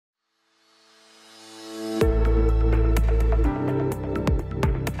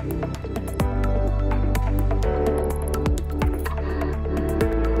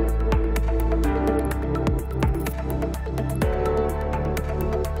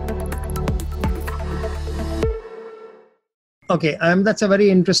Okay, that's a very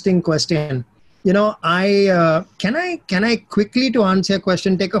interesting question. Can I quickly to answer your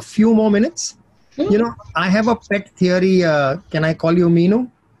question take a few more minutes? I have a pet theory. Can I call you Meenu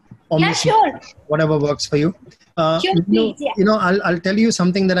or Yeah, Miss, sure. whatever works for you? Sure, please. Yeah. I'll tell you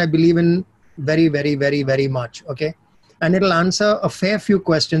something that I believe in very, very, very, very much. Okay, and it'll answer a fair few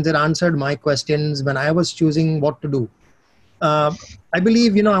questions. It answered my questions when I was choosing what to do. uh, I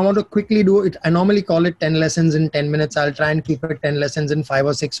believe, I want to quickly do it. I normally call it 10 lessons in 10 minutes. I'll try and keep it 10 lessons in 5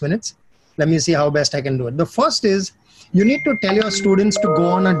 or 6 minutes. Let me see how best I can do it. The first is you need to tell your students to go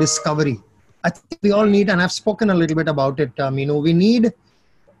on a discovery. I think we all need, and I've spoken a little bit about it, we need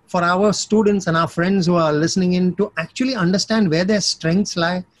for our students and our friends who are listening in to actually understand where their strengths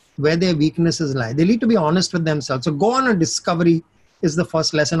lie, where their weaknesses lie. They need to be honest with themselves. So go on a discovery is the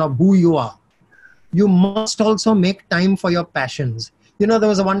first lesson of who you are. You must also make time for your passions. There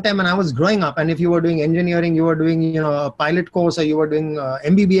was a one time when I was growing up, and if you were doing engineering, you were doing, a pilot course, or you were doing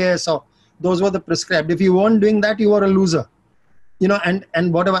MBBS, or those were the prescribed. If you weren't doing that, you were a loser.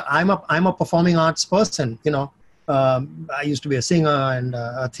 And whatever. I'm a performing arts person. I used to be a singer and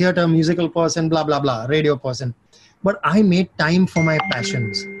a theater musical person, blah blah blah, radio person. But I made time for my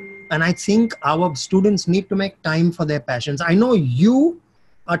passions, and I think our students need to make time for their passions. I know you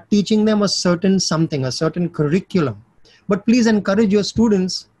are teaching them a certain something, a certain curriculum. But please encourage your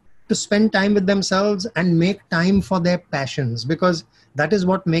students to spend time with themselves and make time for their passions, because that is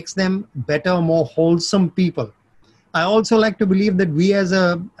what makes them better, more wholesome people. I also like to believe that we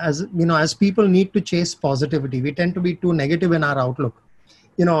as people need to chase positivity. We tend to be too negative in our outlook.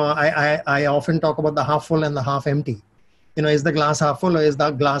 I often talk about the half full and the half empty. Is the glass half full or is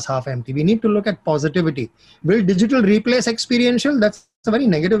the glass half empty? We need to look at positivity. Will digital replace experiential? That's a very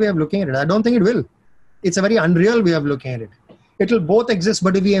negative way of looking at it. I don't think it will. It's a very unreal way of looking at it. It will both exist,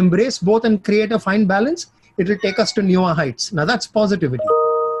 but if we embrace both and create a fine balance, it will take us to newer heights. Now that's positivity.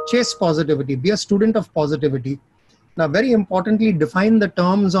 Chase positivity. Be a student of positivity. Now, very importantly, define the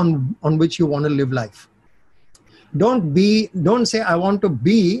terms on which you want to live life. Don't say, I want to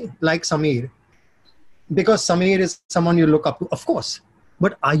be like Samir, because Samir is someone you look up to, of course.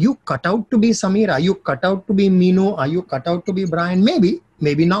 But are you cut out to be Samir? Are you cut out to be Meenu? Are you cut out to be Brian? Maybe,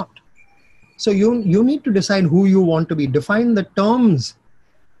 maybe not. So you need to decide who you want to be. Define the terms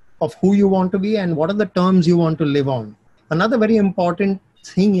of who you want to be and what are the terms you want to live on. Another very important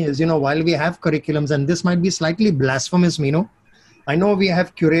thing is, while we have curriculums, and this might be slightly blasphemous, Meenu, I know we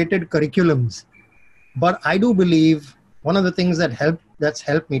have curated curriculums, but I do believe one of the things that's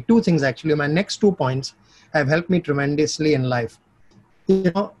helped me, two things actually, my next 2 points have helped me tremendously in life.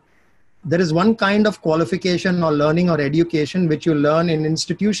 There is one kind of qualification or learning or education which you learn in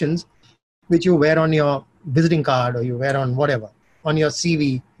institutions, which you wear on your visiting card or you wear on whatever, on your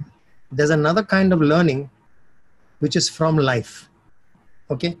CV. There's another kind of learning which is from life.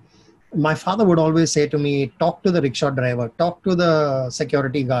 Okay. My father would always say to me, talk to the rickshaw driver, talk to the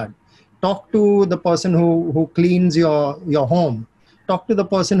security guard, talk to the person who cleans your home, talk to the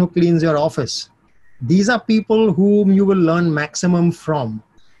person who cleans your office. These are people whom you will learn maximum from.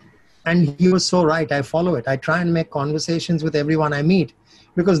 And he was so right. I follow it. I try and make conversations with everyone I meet,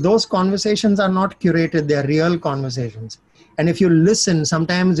 because those conversations are not curated. They're real conversations. And if you listen,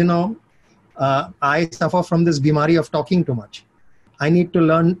 sometimes, I suffer from this bimari of talking too much. I need to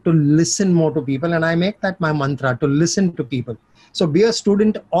learn to listen more to people. And I make that my mantra, to listen to people. So be a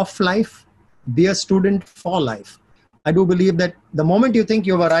student of life, be a student for life. I do believe that the moment you think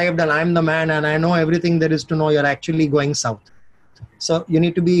you've arrived and I'm the man and I know everything there is to know, you're actually going south. So you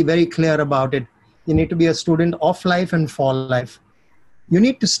need to be very clear about it. You need to be a student of life and for life. You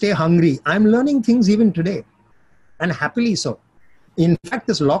need to stay hungry. I'm learning things even today, and happily so. In fact,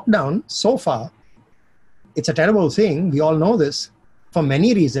 this lockdown so far, it's a terrible thing. We all know this for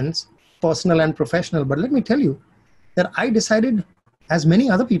many reasons, personal and professional. But let me tell you that I decided, as many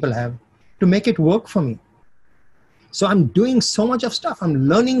other people have, to make it work for me. So I'm doing so much of stuff. I'm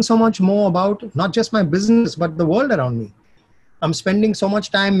learning so much more about not just my business, but the world around me. I'm spending so much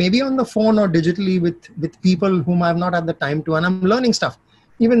time maybe on the phone or digitally with people whom I've not had the time to, and I'm learning stuff.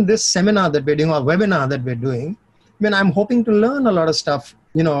 Even this seminar that we're doing or webinar that we're doing, I'm hoping to learn a lot of stuff,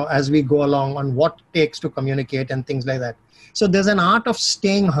 as we go along on what it takes to communicate and things like that. So there's an art of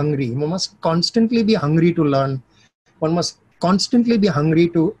staying hungry. One must constantly be hungry to learn. One must constantly be hungry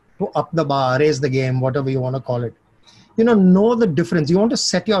to up the bar, raise the game, whatever you want to call it. Know the difference. You want to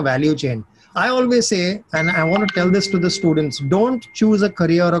set your value chain. I always say, and I want to tell this to the students, don't choose a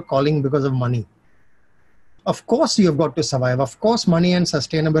career or calling because of money. Of course, you've got to survive. Of course, money and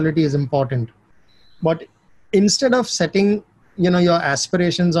sustainability is important. But instead of setting, your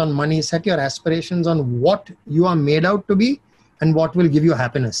aspirations on money, set your aspirations on what you are made out to be and what will give you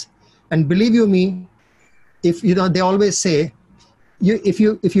happiness. And believe you me, if you know, they always say, if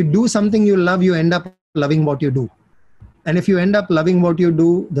you do something you love, you end up loving what you do. And if you end up loving what you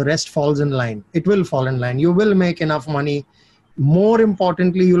do, the rest falls in line. It will fall in line. You will make enough money. More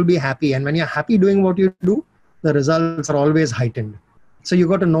importantly, you'll be happy. And when you're happy doing what you do, the results are always heightened. So you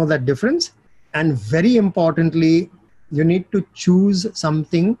got to know that difference. And very importantly, you need to choose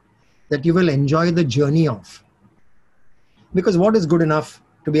something that you will enjoy the journey of. Because what is good enough?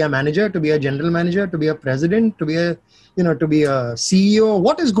 To be a manager, to be a general manager, to be a president, to be a, to be a CEO.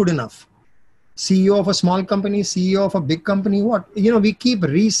 What is good enough? CEO of a small company, CEO of a big company, what? We keep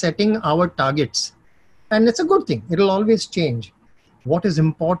resetting our targets. And it's a good thing. It'll always change. What is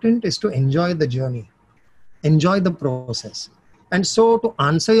important is to enjoy the journey, enjoy the process. And so to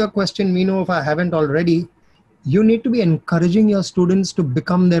answer your question, Meenu, if I haven't already, you need to be encouraging your students to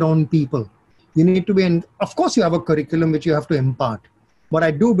become their own people. You need to be, of course, you have a curriculum which you have to impart. But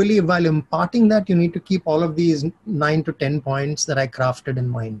I do believe while imparting that, you need to keep all of these 9 to 10 points that I crafted in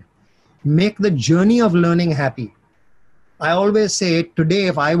mind. Make the journey of learning happy. I always say today,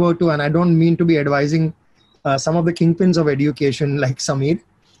 if I were to, and I don't mean to be advising some of the kingpins of education like Samir,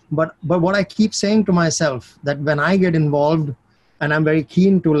 but what I keep saying to myself, that when I get involved, and I'm very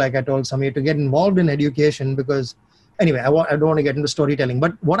keen to, like I told Samir, to get involved in education, because anyway, I don't want to get into storytelling,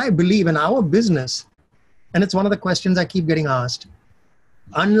 but what I believe in our business, and it's one of the questions I keep getting asked,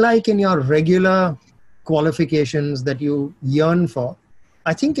 unlike in your regular qualifications that you yearn for,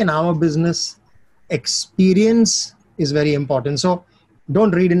 I think in our business, experience is very important. So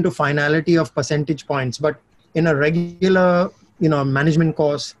don't read into finality of percentage points, but in a regular, management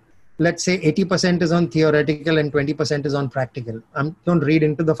course, let's say 80% is on theoretical and 20% is on practical. Don't read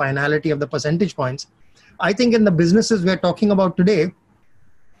into the finality of the percentage points. I think in the businesses we're talking about today,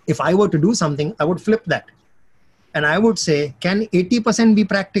 if I were to do something, I would flip that. And I would say, can 80% be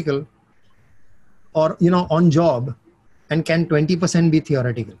practical or, on job? And can 20% be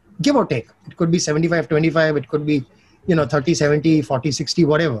theoretical? Give or take. It could be 75-25. It could be, 30-70, 40-60,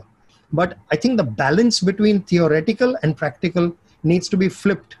 whatever. But I think the balance between theoretical and practical needs to be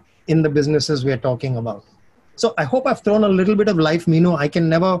flipped in the businesses we're talking about. So I hope I've thrown a little bit of life, Meenu. I can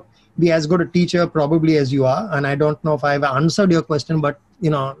never be as good a teacher probably as you are. And I don't know if I've answered your question, but,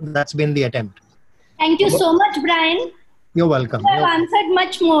 that's been the attempt. Thank you so much, Brian. You're welcome. You have answered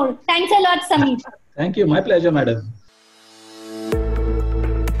much more. Thanks a lot, Samir. Thank you. My pleasure, madam.